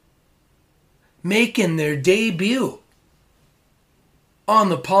 Making their debut on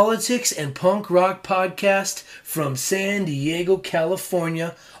the Politics and Punk Rock podcast from San Diego,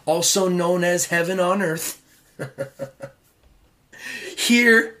 California, also known as Heaven on Earth.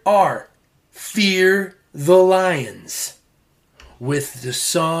 Here are Fear the Lions with the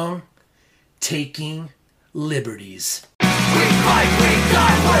song Taking Liberties. We fight, we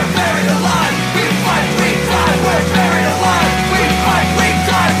die, we're buried alive. We fight, we die, we're buried alive. We fight, we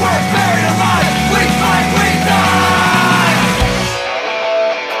die, we're buried alive. We fight, we die.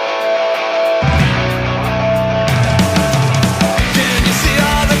 Can you see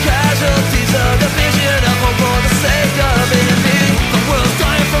all the casualties of the vision of hope for the sake of enemy? The world's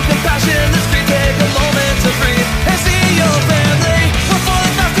dying from compassion. The street take a moment to breathe and see your family. We're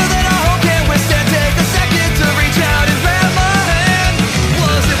falling faster than our hope can withstand. Take a second to reach out and grab my hand.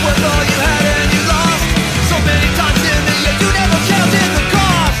 Was it worth all you had and you lost? So many times in the year you never counted the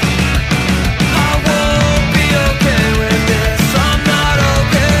cost. I won't be okay with this. I'm not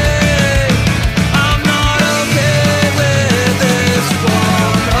okay. I'm not okay with this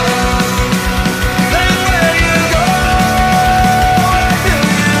one. Then where you go? Where do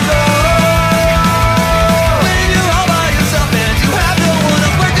you go? When you're all by yourself and you have no one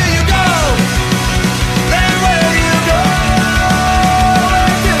else, where do you go? Then where you go?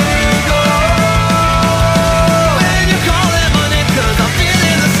 Where do you go? When you're calling my name 'cause I'm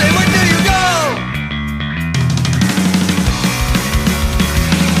feeling the same, where do you go?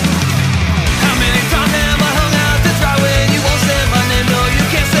 How many times am I hung out to dry when you won't say my name? No, you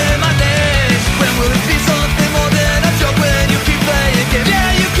can't say my name. When will it be something more than a joke when you keep playing games? Yeah,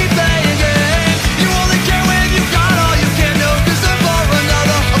 you keep playing games. You only care when you got all you can know 'cause they're for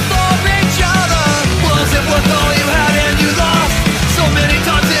another or for each other. Was it worth all you had and you lost? So many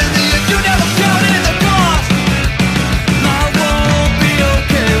times in the year you never counted the cost. I won't be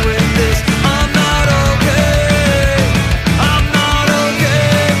okay with this. I'm not okay. I'm not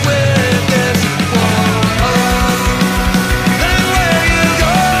okay with this one. Then where you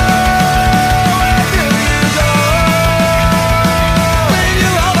go? Where do you go? When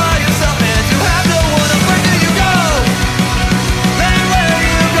you're all by yourself and you have no one else, where do you go? Then where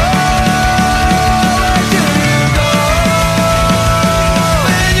you go? Where do you go?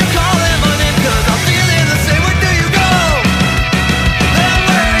 When you're calling my name 'cause I'm feeling the same, where do you go? Then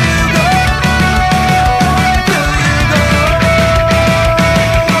where you go? Where do you go?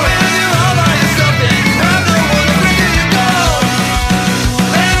 When you're all by yourself and you have no one else, where do you go?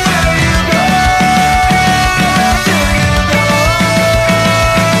 Then where you go? Where do you go?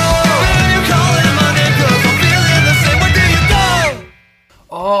 When you're calling my name 'cause I'm feeling the same, where do you go?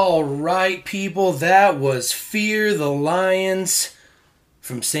 All right, people, that was Fear the Lions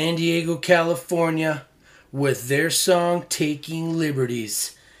from San Diego, California with their song Taking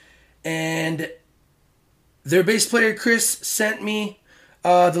Liberties. And their bass player Chris sent me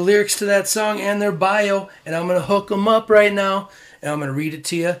the lyrics to that song and their bio, and I'm going to hook them up right now, and I'm going to read it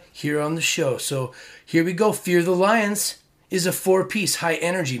to you here on the show. So here we go. Fear the Lions is a 4-piece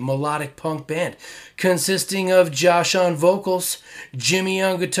high-energy melodic punk band consisting of Josh on vocals, Jimmy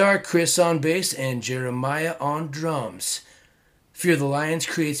on guitar, Chris on bass, and Jeremiah on drums. Fear the Lions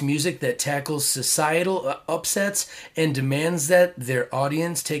creates music that tackles societal upsets and demands that their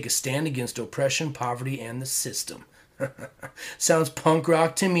audience take a stand against oppression, poverty, and the system. Sounds punk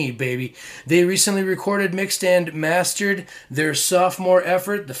rock to me, baby. They recently recorded, mixed, and mastered their sophomore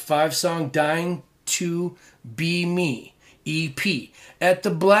effort, the 5-song Dying to Be Me EP, at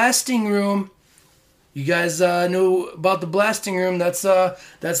the Blasting Room. You guys know about the Blasting Room. That's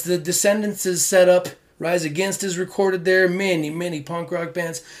the Descendants' setup. Rise Against is recorded there. Many punk rock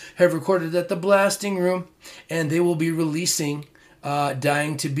bands have recorded at the Blasting Room, and they will be releasing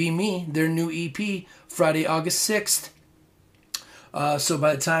Dying to Be Me, their new EP, Friday, August 6th. So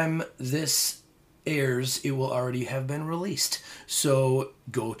by the time this airs, it will already have been released. So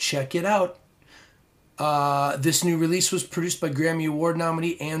go check it out. This new release was produced by Grammy Award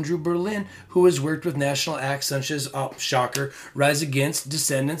nominee Andrew Berlin, who has worked with national acts such as, shocker, Rise Against,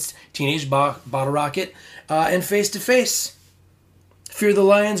 Descendants, Teenage Bottle Rocket, and Face to Face. Fear the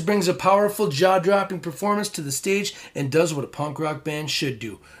Lions brings a powerful, jaw-dropping performance to the stage and does what a punk rock band should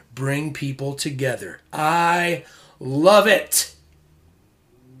do: bring people together. I love it.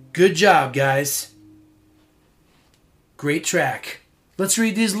 Good job, guys. Great track. Let's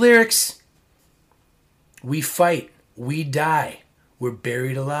read these lyrics. We fight, we die, we're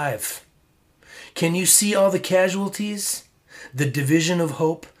buried alive. Can you see all the casualties? The division of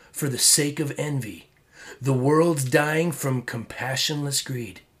hope for the sake of envy. The world's dying from compassionless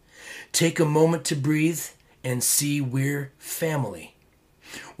greed. Take a moment to breathe and see we're family.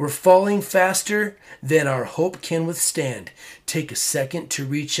 We're falling faster than our hope can withstand. Take a second to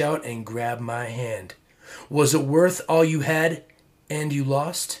reach out and grab my hand. Was it worth all you had and you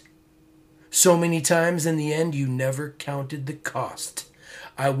lost? So many times in the end you never counted the cost.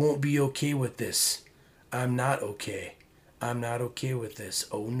 I won't be okay with this. I'm not okay. I'm not okay with this.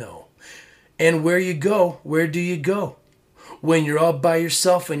 Oh no. And where you go, where do you go? When you're all by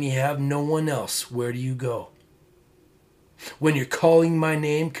yourself and you have no one else, where do you go? When you're calling my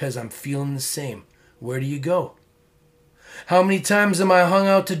name 'cause I'm feeling the same, where do you go? How many times am I hung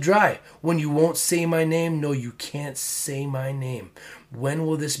out to dry when you won't say my name? No, you can't say my name. When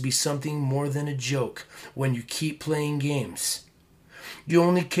will this be something more than a joke? When you keep playing games. You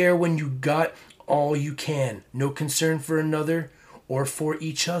only care when you got all you can. No concern for another or for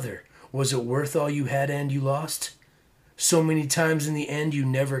each other. Was it worth all you had and you lost? So many times in the end you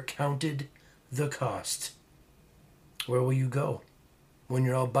never counted the cost. Where will you go? When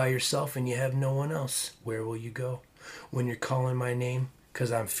you're all by yourself and you have no one else, where will you go? When you're calling my name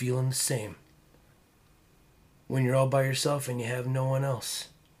 'cause I'm feeling the same. When you're all by yourself and you have no one else,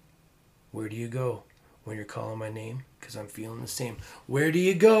 where do you go? When you're calling my name 'cause I'm feeling the same. Where do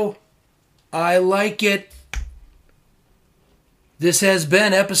you go? I like it. This has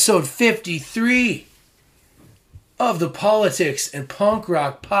been episode 53 of the Politics and Punk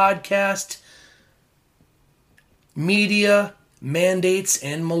Rock Podcast. Media, mandates,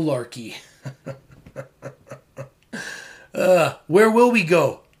 and malarkey. Where will we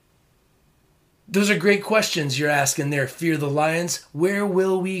go? Those are great questions you're asking there, Fear the Lions. Where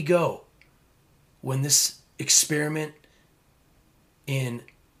will we go when this experiment in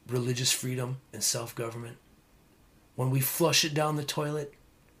religious freedom and self-government, when we flush it down the toilet?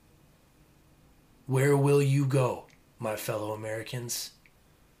 Where will you go, my fellow Americans?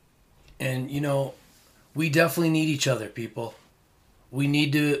 And, you know, we definitely need each other, people. We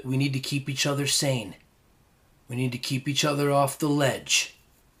need to keep each other sane. We need to keep each other off the ledge.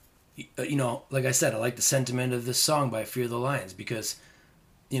 You know, like I said, I like the sentiment of this song by Fear the Lions because,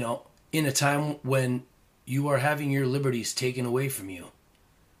 you know, in a time when you are having your liberties taken away from you,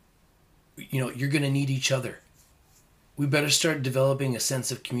 you know, you're going to need each other. We better start developing a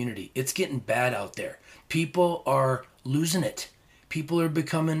sense of community. It's getting bad out there. People are losing it. People are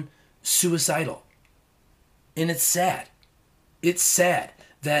becoming suicidal. And it's sad. It's sad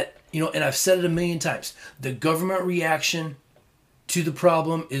that, you know, and I've said it a million times, the government reaction to the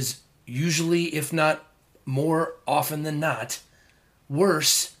problem is usually, if not more often than not,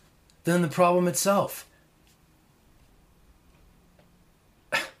 worse than the problem itself.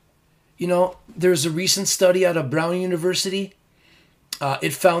 You know, there's a recent study out of Brown University.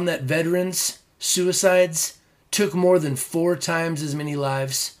 It found that veterans' suicides took more than 4 times as many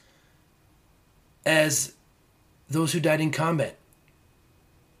lives as those who died in combat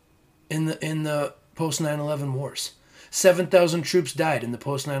in the post 9/11 wars. 7,000 troops died in the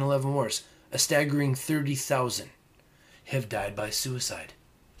post 9/11 wars. A staggering 30,000 have died by suicide.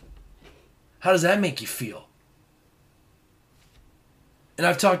 How does that make you feel? And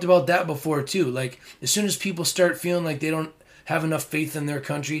I've talked about that before too. Like, as soon as people start feeling like they don't have enough faith in their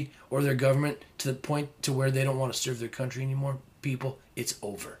country or their government to the point to where they don't want to serve their country anymore, people, it's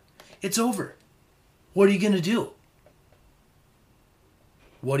over. It's over. What are you going to do?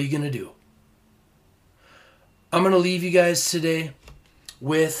 What are you going to do? I'm going to leave you guys today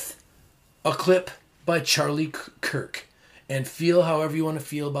with a clip by Charlie Kirk. And feel however you want to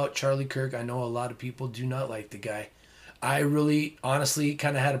feel about Charlie Kirk. I know a lot of people do not like the guy. I really, honestly,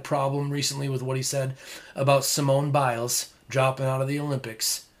 kind of had a problem recently with what he said about Simone Biles dropping out of the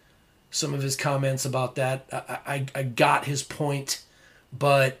Olympics. Some of his comments about that, I got his point.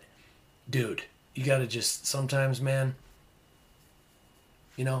 But, dude, you got to just, sometimes, man,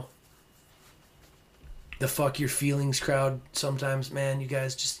 you know, the fuck your feelings crowd, sometimes, man, you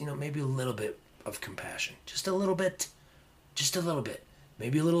guys just, you know, maybe a little bit of compassion. Just a little bit. Just a little bit.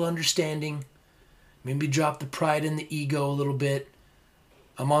 Maybe a little understanding. Maybe drop the pride and the ego a little bit.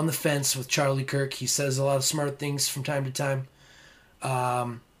 I'm on the fence with Charlie Kirk. He says a lot of smart things from time to time.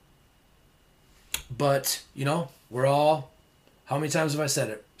 But, you know, we're all... How many times have I said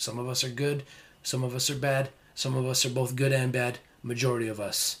it? Some of us are good. Some of us are bad. Some of us are both good and bad. Majority of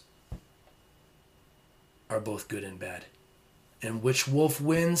us are both good and bad. And which wolf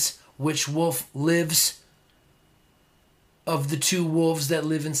wins? Which wolf lives? Of the two wolves that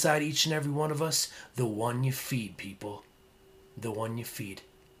live inside each and every one of us, the one you feed, people. The one you feed.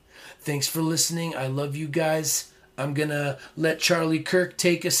 Thanks for listening. I love you guys. I'm going to let Charlie Kirk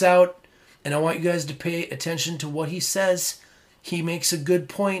take us out. And I want you guys to pay attention to what he says. He makes a good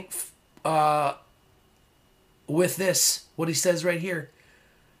point with this, what he says right here.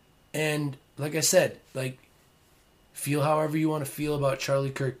 And like I said, like, feel however you want to feel about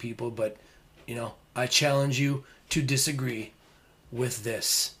Charlie Kirk, people. But, you know, I challenge you to disagree with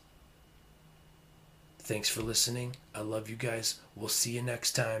this. Thanks for listening. I love you guys. We'll see you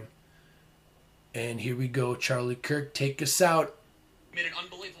next time. And here we go. Charlie Kirk, take us out. Made an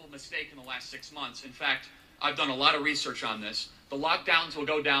unbelievable mistake in the last 6 months. In fact, I've done a lot of research on this. The lockdowns will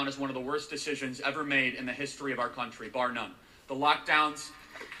go down as one of the worst decisions ever made in the history of our country, bar none. The lockdowns,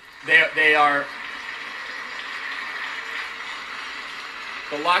 they are...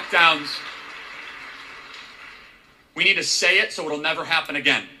 The lockdowns... We need to say it so it'll never happen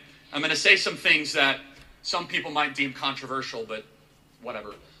again. I'm going to say some things that some people might deem controversial, but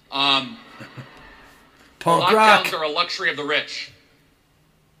whatever. Punk lockdowns rock. are a luxury of the rich.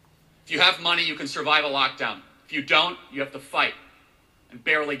 If you have money, you can survive a lockdown. If you don't, you have to fight and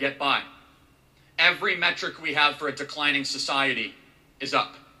barely get by. Every metric we have for a declining society is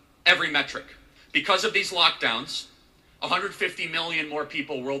up. Every metric. Because of these lockdowns, 150 million more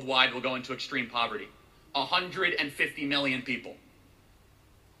people worldwide will go into extreme poverty. 150 million people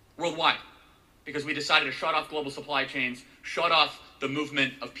worldwide, because we decided to shut off global supply chains, shut off the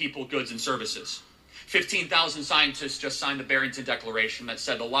movement of people, goods, and services. 15,000 scientists just signed the Barrington Declaration that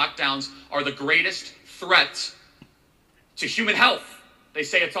said the lockdowns are the greatest threat to human health. They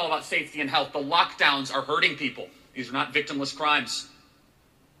say it's all about safety and health. The lockdowns are hurting people. These are not victimless crimes.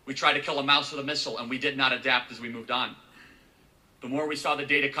 We tried to kill a mouse with a missile, and we did not adapt as we moved on. The more we saw the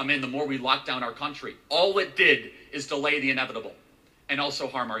data come in, the more we locked down our country. All it did is delay the inevitable and also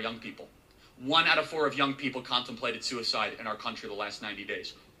harm our young people. 1 out of 4 of young people contemplated suicide in our country the last 90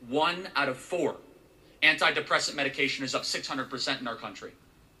 days. 1 out of 4. Antidepressant medication is up 600% in our country.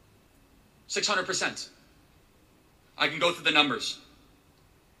 600%. I can go through the numbers.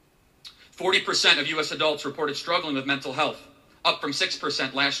 40% of U.S. adults reported struggling with mental health, up from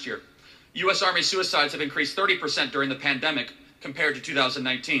 6% last year. U.S. Army suicides have increased 30% during the pandemic compared to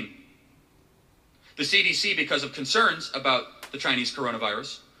 2019. The CDC, because of concerns about the Chinese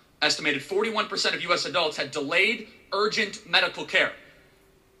coronavirus, estimated 41% of U.S. adults had delayed urgent medical care.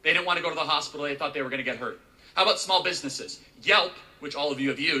 They didn't want to go to the hospital. They thought they were going to get hurt. How about small businesses? Yelp, which all of you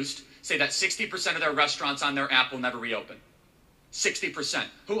have used, say that 60% of their restaurants on their app will never reopen. 60%.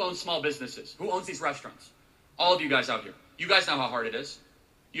 Who owns small businesses? Who owns these restaurants? All of you guys out here. You guys know how hard it is.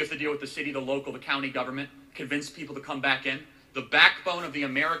 You have to deal with the city, the local, the county government, convince people to come back in. The backbone of the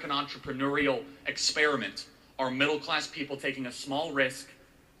American entrepreneurial experiment are middle-class people taking a small risk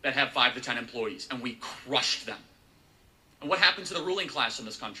that have 5 to 10 employees, and we crushed them. And what happened to the ruling class in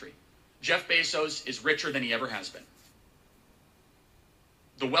this country? Jeff Bezos is richer than he ever has been.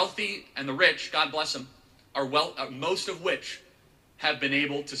 The wealthy and the rich, God bless them, are most of which have been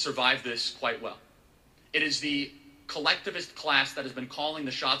able to survive this quite well. It is the collectivist class that has been calling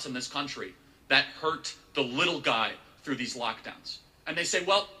the shots in this country that hurt the little guy through these lockdowns. And they say,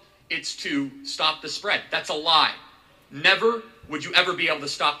 well, it's to stop the spread. That's a lie. Never would you ever be able to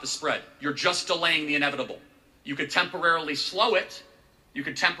stop the spread. You're just delaying the inevitable. You could temporarily slow it, you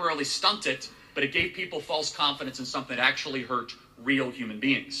could temporarily stunt it, but it gave people false confidence in something that actually hurt real human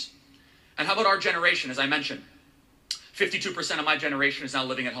beings. And how about our generation, as I mentioned? 52% of my generation is now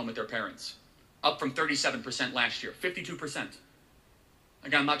living at home with their parents, up from 37% last year. 52%.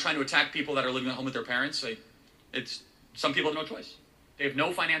 Again, I'm not trying to attack people that are living at home with their parents. Some people have no choice. They have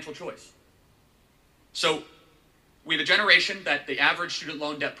no financial choice. So we have a generation that the average student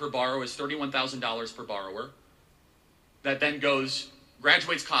loan debt per borrower is $31,000 per borrower. That then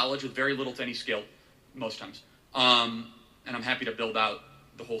graduates college with very little to any skill, most times. And I'm happy to build out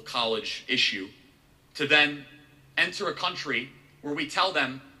the whole college issue, to then enter a country where we tell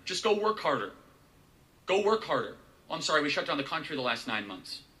them, just go work harder. Go work harder. Oh, I'm sorry, we shut down the country the last 9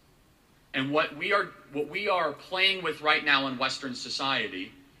 months. And what we are playing with right now in Western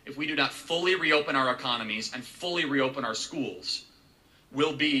society, if we do not fully reopen our economies and fully reopen our schools,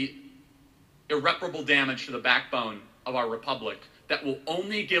 will be irreparable damage to the backbone of our republic that will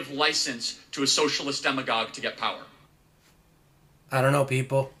only give license to a socialist demagogue to get power. I don't know,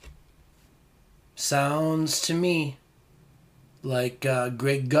 people. Sounds to me like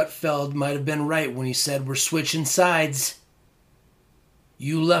Greg Gutfeld might have been right when he said we're switching sides.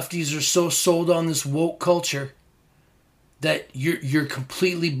 You lefties are so sold on this woke culture that you're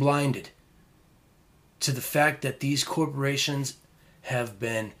completely blinded to the fact that these corporations have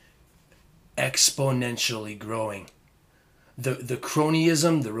been exponentially growing. The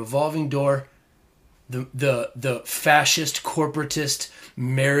cronyism, the revolving door, the fascist corporatist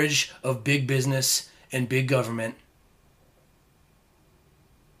marriage of big business and big government.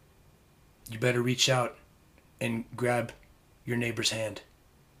 You better reach out and grab your neighbor's hand,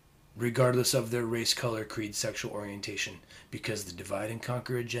 regardless of their race, color, creed, sexual orientation, because the divide and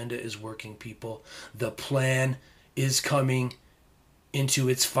conquer agenda is working, people. The plan is coming into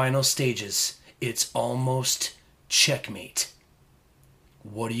its final stages. It's almost checkmate.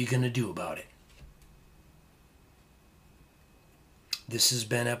 What are you going to do about it? This has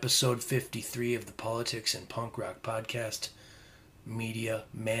been episode 53 of the Politics and Punk Rock Podcast. Media,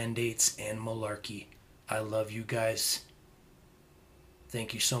 mandates, and malarkey. I love you guys.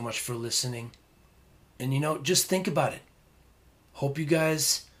 Thank you so much for listening. And just think about it. Hope you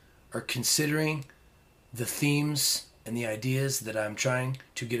guys are considering the themes and the ideas that I'm trying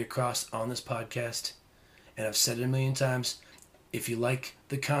to get across on this podcast. And I've said it a million times. If you like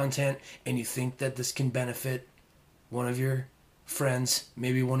the content and you think that this can benefit one of your friends,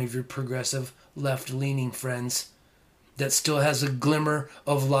 maybe one of your progressive left-leaning friends that still has a glimmer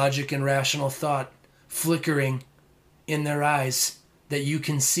of logic and rational thought flickering in their eyes that you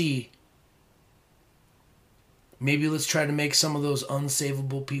can see, maybe let's try to make some of those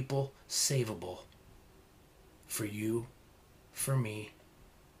unsavable people savable. For you, for me,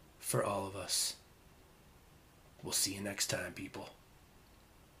 for all of us. We'll see you next time, people.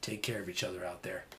 Take care of each other out there.